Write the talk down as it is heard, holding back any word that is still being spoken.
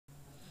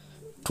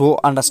To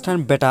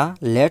understand better,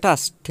 let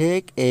us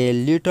take a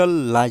little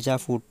larger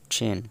food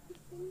chain.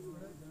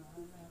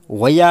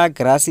 Where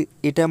grass is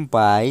eaten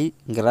by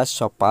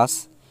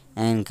grasshoppers,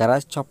 and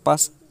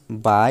grasshoppers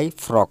by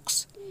frogs,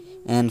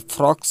 and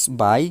frogs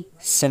by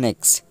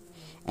snakes,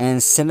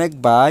 and snake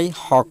by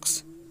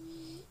hawks.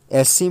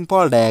 A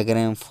simple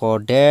diagram for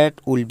that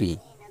will be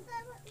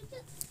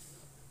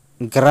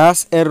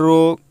grass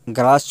arrow,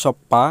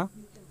 grasshopper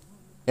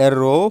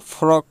arrow,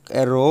 frog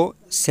arrow,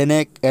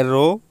 snake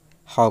arrow,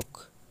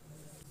 hawk.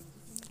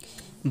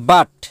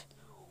 But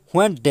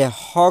when the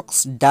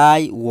hawks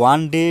die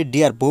one day,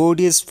 their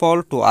bodies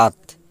fall to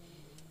earth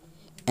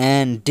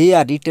and they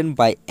are eaten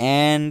by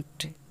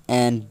ants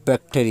and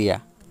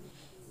bacteria.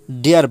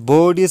 Their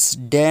bodies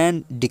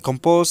then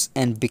decompose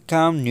and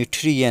become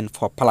nutrient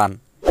for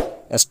plant.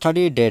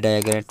 Study the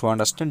diagram to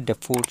understand the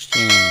food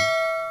chain.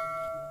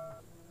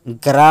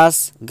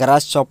 Grass,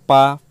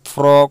 grasshopper,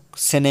 frog,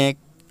 snake,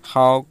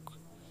 hawk,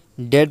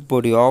 dead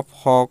body of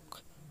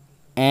hawk,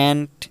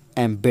 ant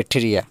and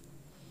bacteria.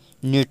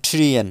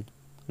 Nutrient,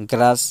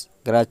 grass,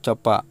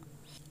 grasshopper,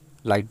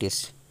 like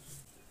this.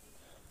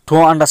 To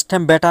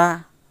understand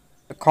better,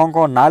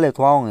 Kongo nale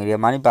twang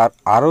mani bar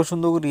aro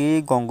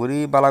sunduguri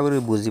gonguri balaguri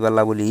buzi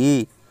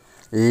balabuli.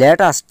 Let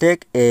us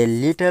take a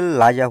little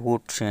larger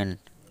food chain.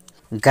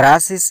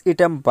 Grass is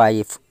eaten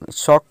by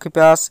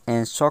shopkeepers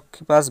and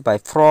shopkeepers by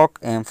frog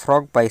and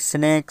frog by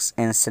snakes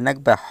and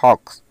snake by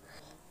hawks.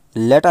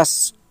 Let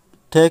us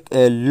take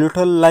a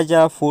little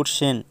larger food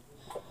chain.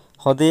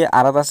 Hode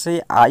aradase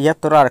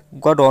ayatora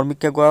gua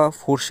dormike gua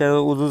food chain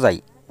udu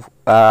jai.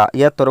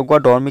 Ayatora gua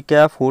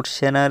dormike food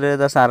chain are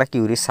das ara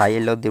kiuri sai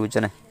lo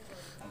debujane.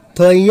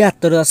 To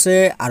ayatora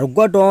se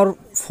arugua dor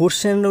food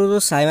chain udu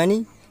sai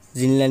mani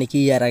jinlani ki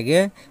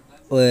yarage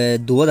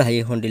দুয়া দাহি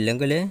হন্ডিলেন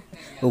গলে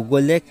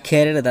ওগলে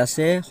খেরের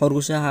দাসে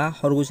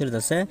হরগুসের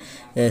দাসে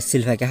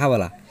সিলফাকে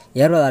হাবালা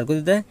ইয়ার আর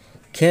কইতে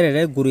খেরের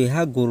গুরি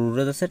হা গরুর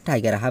দাসে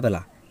tiger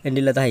হাবালা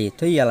এন্ডিলা দাহি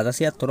তো ইয়ালা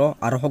দাসে আতর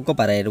আর হগ্গ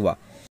পারে রুয়া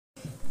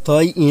তো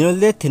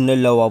ইনলদে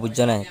তিনলওয়া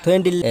বুঝজানা তো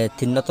এন্ডিল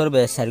তিনতর বে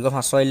সারিগো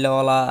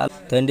ফাসইলওয়ালা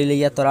তো এন্ডিল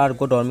ইয়া তোর আর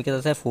গো ডরমিকে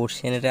দাসে ফোর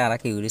সেনেরে আর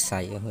কি উরি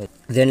সাই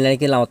জেনলানি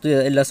কি লামতো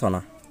ইল্লা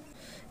সোনা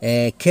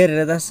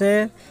খেরের দাসে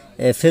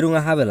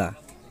ফেরুঙা হাবালা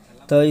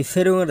তো এই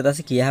ফেরুঙের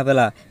দাসে কি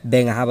হাবেলা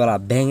বেঙ্গা হাবেলা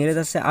বেঙ্গের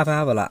দাসে আফা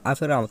হাবেলা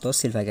আফের আমতো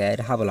সিলফা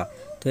গায়ের হাবেলা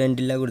তো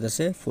এন্ডিলা গুড়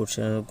দাসে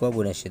ফুটসেন কো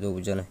বুনেছে তো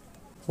বুঝনে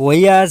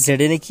ওইয়া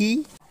জেডে নাকি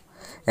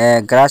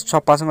গ্রাস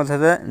ছপ্পা সঙ্গে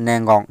থাকে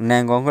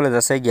নেংগং গলে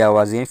দাসে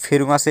গিয়াওয়াজি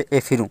ফেরুং আছে এ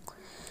ফেরুং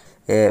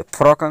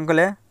ফ্রক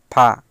আঙ্গলে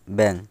ফা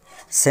বেং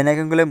সেনেক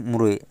আঙ্গলে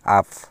মুরুই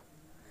আফ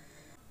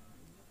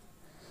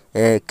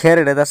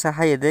খেরে দাসে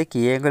হাইয়ে দে কি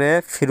আঙ্গলে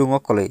ফেরুং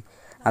কলই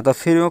আতো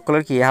ফেরুং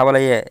কলর কি হাবেলা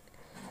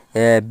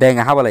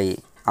বেঙ্গা হাবেলা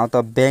তো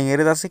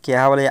বেঙের দাসে কি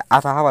হাওয়ালাই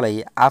আফা হাওয়ালাই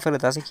আফের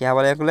দাসে কি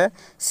হাওয়ালাই গলে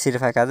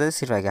সিরফাই কাজে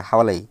সিরফাইকে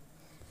হাওয়ালাই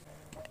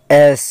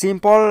a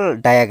simple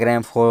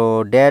diagram for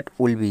that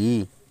will be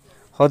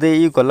হদে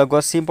ই গলে গো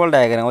সিম্পল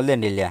ডায়াগ্রাম হল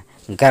দেন্ডিলিয়া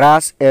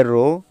গ্রাস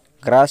এরো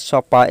গ্রাস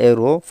শপা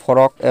এরো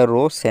ফরক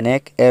এরো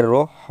সেনেক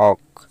এরো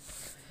হক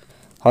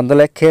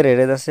হন্দলে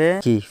খেরে দাসে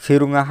কি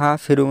ফিরুঙা হা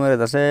ফিরুঙের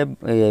দাসে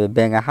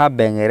বেঙা হা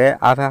বেঙেরে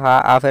আফা হা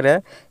আফেরে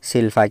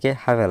সিলফাইকে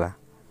হাভেলা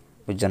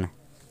বুঝছেন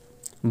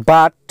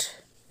বাট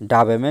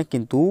ডাবে में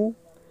किंतु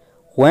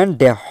when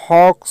the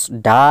hawks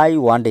die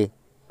one day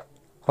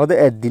হদে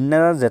দিন না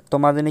যেত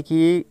মাঝে নাকি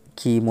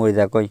কি মরে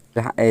যা কই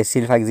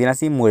সিলফাক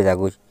জিনাসি মরে যা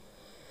কই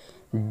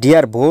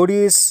dear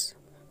bodies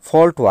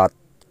fall to earth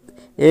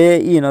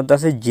in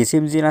দাসে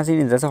জিসিম জিনাসি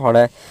ইন দাসে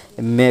হড়া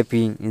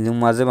ম্যাপিং ইন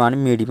মাঝে মানে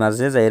মিডি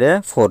মাঝে যাইরে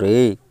ফরে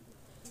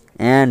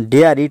and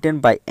they are eaten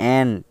by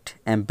ant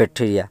and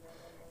bacteria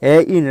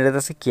in রে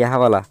দাসে কি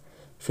হাওয়ালা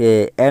ফে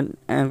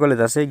এনগলে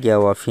দাসে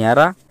গিয়াওয়া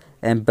ফিয়ারা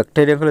and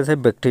bacteria ko say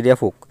bacteria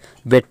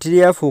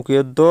fuk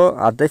yoddo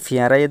ade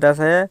fiara ida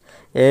se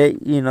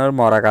inor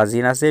mora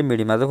gazina se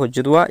midimade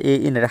hojjudwa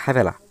inere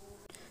havela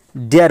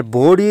their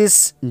bodies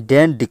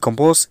then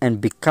decompose and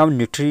become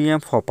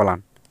nutrient for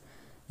plant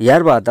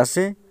yarba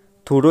dase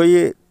thudoi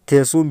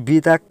tesum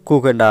bita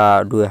kokenda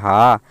du ha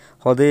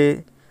hode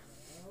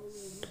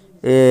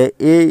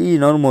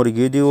inor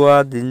morgi diwa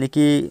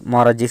dinki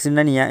mora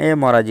jesina niya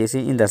mora jesi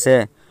indase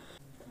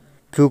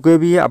fuke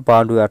bi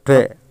abandu atwe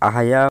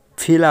ahaya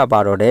ফিলা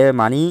বারোডে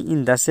মানি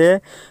ইন্দাসে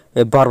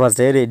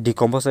বরবাজের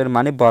ডিকম্পোজের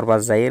মানে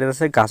বরবাজ যাইয়ের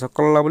আছে গাছ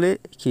কল্লা বলে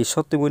কি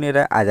সত্যি বনি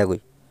এরা আজা গই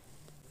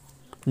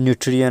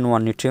নিউট্রিয়েন্ট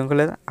ওয়ান নিউট্রিয়েন্ট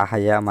কলে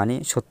আহাইয়া মানে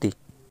সত্যি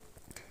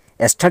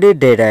study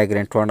day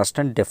diagram to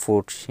understand the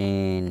food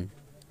chain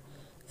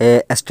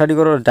study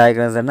করো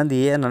ডায়াগ্রাম জানা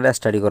দিয়ে নালে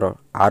স্টাডি করো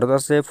আর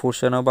আছে ফুড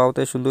চেইন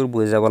বাউতে সুন্দর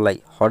বুঝে যাব লাই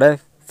হড়ে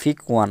ফিক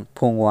ওয়ান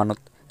ফোং ওয়ানত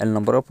এল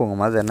নম্বর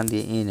ফোংমা জানা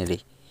দিয়ে ইনেরি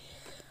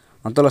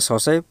অন্তল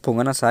সসাই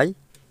ফোংনা চাই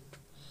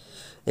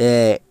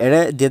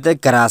এরে যেতে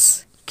গ্রাস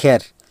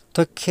খের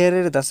তো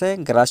খেরের দাসে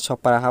গ্রাস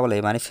ছপ্পা হাবলাই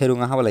মানে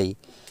ফেরুঙা হাবলাই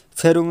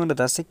ফেরুঙের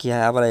দাসে কি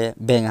হাবলাই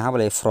বেঙা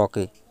হাবলাই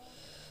ফ্রকে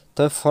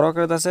তো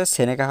ফ্রকের দাসে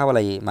সেনেকা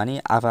হাবলাই মানে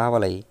আফা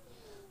হাবলাই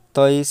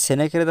তো এই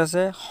সেনেকের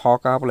দাসে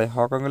হক হাবলাই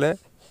হক আঙ্গলে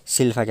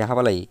সিলফাকে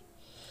হাবলাই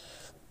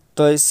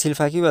তো এই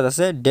সিলফাকি বাদ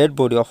আছে ডেড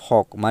বডি অফ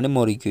হক মানে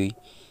মরি গই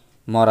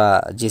মরা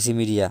জেসিম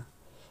এরিয়া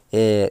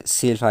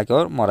সিল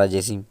ফাঁকর মরা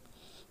জেসিম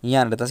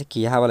ইয়ান আছে কি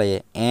হাবালাই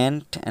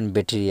এন্ট এন্ড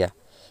ব্যাকটেরিয়া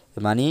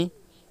মানে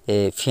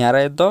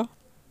ফিয়ারায় তো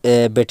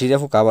ব্যাকটেরিয়া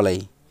ফুকাবালাই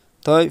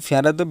তো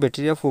ফিয়ারায় তো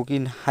ব্যাকটেরিয়া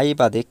ফুকিন হাই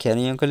বাদে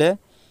খেয়ানি অঙ্কলে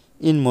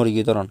ইন মরি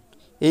গই তরন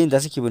এই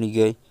দাসে কি বনি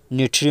গই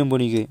নিউট্রিয়েন্ট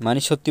বনি গই মানে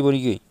সত্যি বনি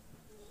গই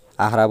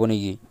আহারা বনি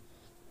গই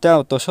তাও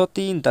তো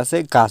সত্যি ইন দাসে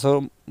গাছর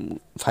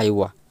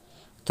ফাইওয়া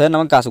তাই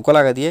আমার গাছ উকা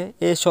লাগা দিয়ে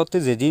এই সত্যি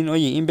যেদিন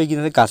ওই ইমবে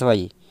কিনে গাছ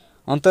পাই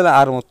অন্তত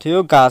আর মধ্যেও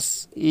গাছ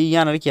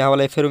ইয়ানের কি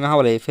হাবালাই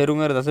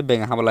ফেরুঙের দাসে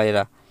বেঙা হাবালাই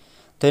এরা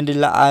তো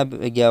এন্ডিল্লা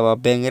গিয়া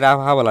বেঙের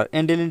হাবালার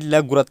এন্ডিল্লা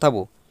গুড়া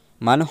থাবো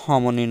মানে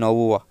হমনি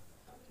নবুয়া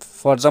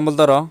ফর এক্সাম্পল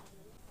ধরো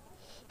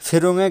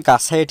ফেরুঙে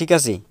গাছ খাই ঠিক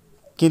আছে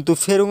কিন্তু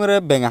ফেরুঙের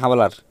বেঙা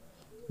হাবালার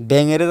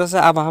ব্যাঙের আছে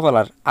আবা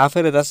হাবালার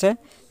আফের আছে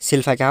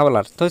সিলফাকি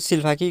হাবালার তো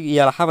সিলফাকি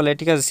ইয়ার হাবালাই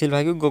ঠিক আছে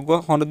সিলফাকি গগ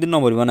হন্ড দিন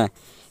নমরিব না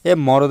এ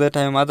মরদে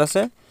টাইমাত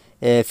আছে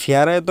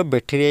ফিয়ারে তো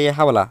ব্যাকটেরিয়া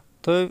হাবালা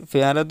তো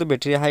ফিয়ারে তো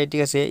ব্যাকটেরিয়া হাই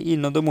ঠিক আছে ই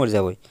নতো মরে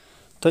যাবই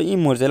তো ই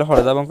মরে যাবে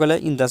হরে যাবো কলে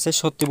ইন্দাসে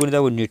সত্যি বনি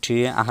যাবো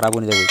নিউট্রিয়েন্ট আহারা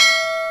বনি যাবো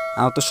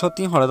আমার তো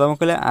সত্যি হরে যাবো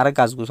কলে আর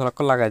গাছ গোছলা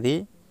লাগাই দিই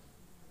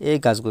এই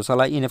গাছ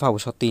গোছলা ইনে পাবো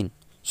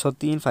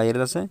সত্যি ফাইয়ের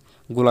আছে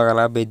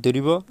গোলাগালা বেদ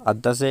ধরিব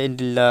আদাসে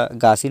এন্ডিল্লা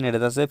গাছ ইন এড়ে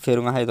আছে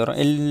ফেরুঙা হাই ধরো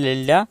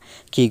এল্লা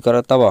কি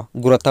করে তাব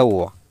গুড়াতা ও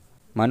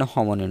মানে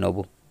সমনি নব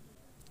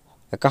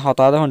একা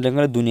হতাহত হন্ডিল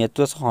করে দুনিয়াতে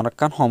আছে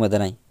অনেকক্ষণ সমেদে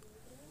নাই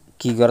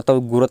কি করে তাও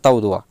গুড়াতাও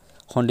দেওয়া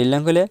হন্ডিল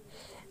কলে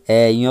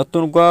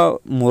ইয়তুন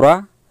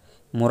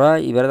মোরা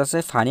এবার আছে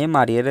ফানিয়ে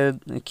মারিয়ে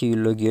কি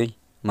লগিয়ে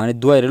মানে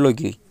দুয়ারে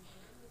লগিয়ে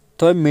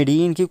তো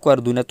মেডিইন কি কর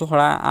দুনিয়া তো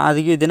হরা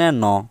আদিকে দিনে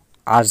ন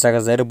আর জায়গা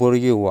যায় বড়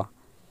গিয়ে হওয়া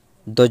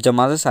দরজা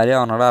মাঝে সারিয়া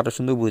অনারা আরো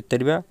সুন্দর বুঝতে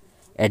পারবা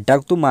এডাক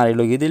তো মারি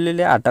লগিয়ে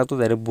দিলে আডাক তো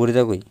যাই বড়ি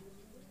যাগই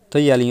তো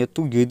ইয়ালি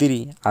তো গিয়ে দিলি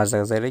আর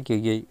জায়গা যায় কেউ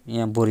গিয়ে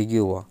ইয়া বড়ি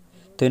গিয়ে হওয়া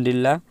তো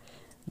দিল্লা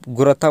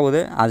গুড়া থাকবো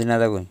দে আজি না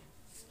যাগই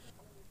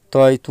তো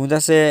তুমি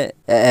যাচ্ছে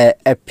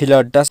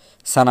ফিলটা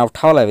সানা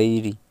উঠাও লাগবে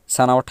ইরি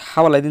সানা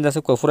উঠাও লাগে দিন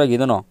যাচ্ছে কফুরা গিয়ে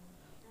ন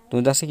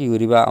তুমি যাচ্ছে কি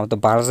করিবা আমার তো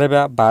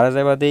বাড়া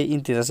যাবা দে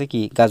ইনতে যাচ্ছে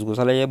কি গাছ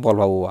গোছালাই বল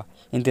পাবো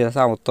ইনতে যাচ্ছে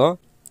আমার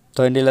তো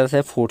ইন্ডিলা আছে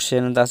ফুড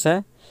সেন আছে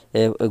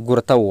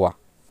গুড়া থাকবো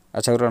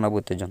আচ্ছা করে না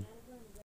বুঝতে জন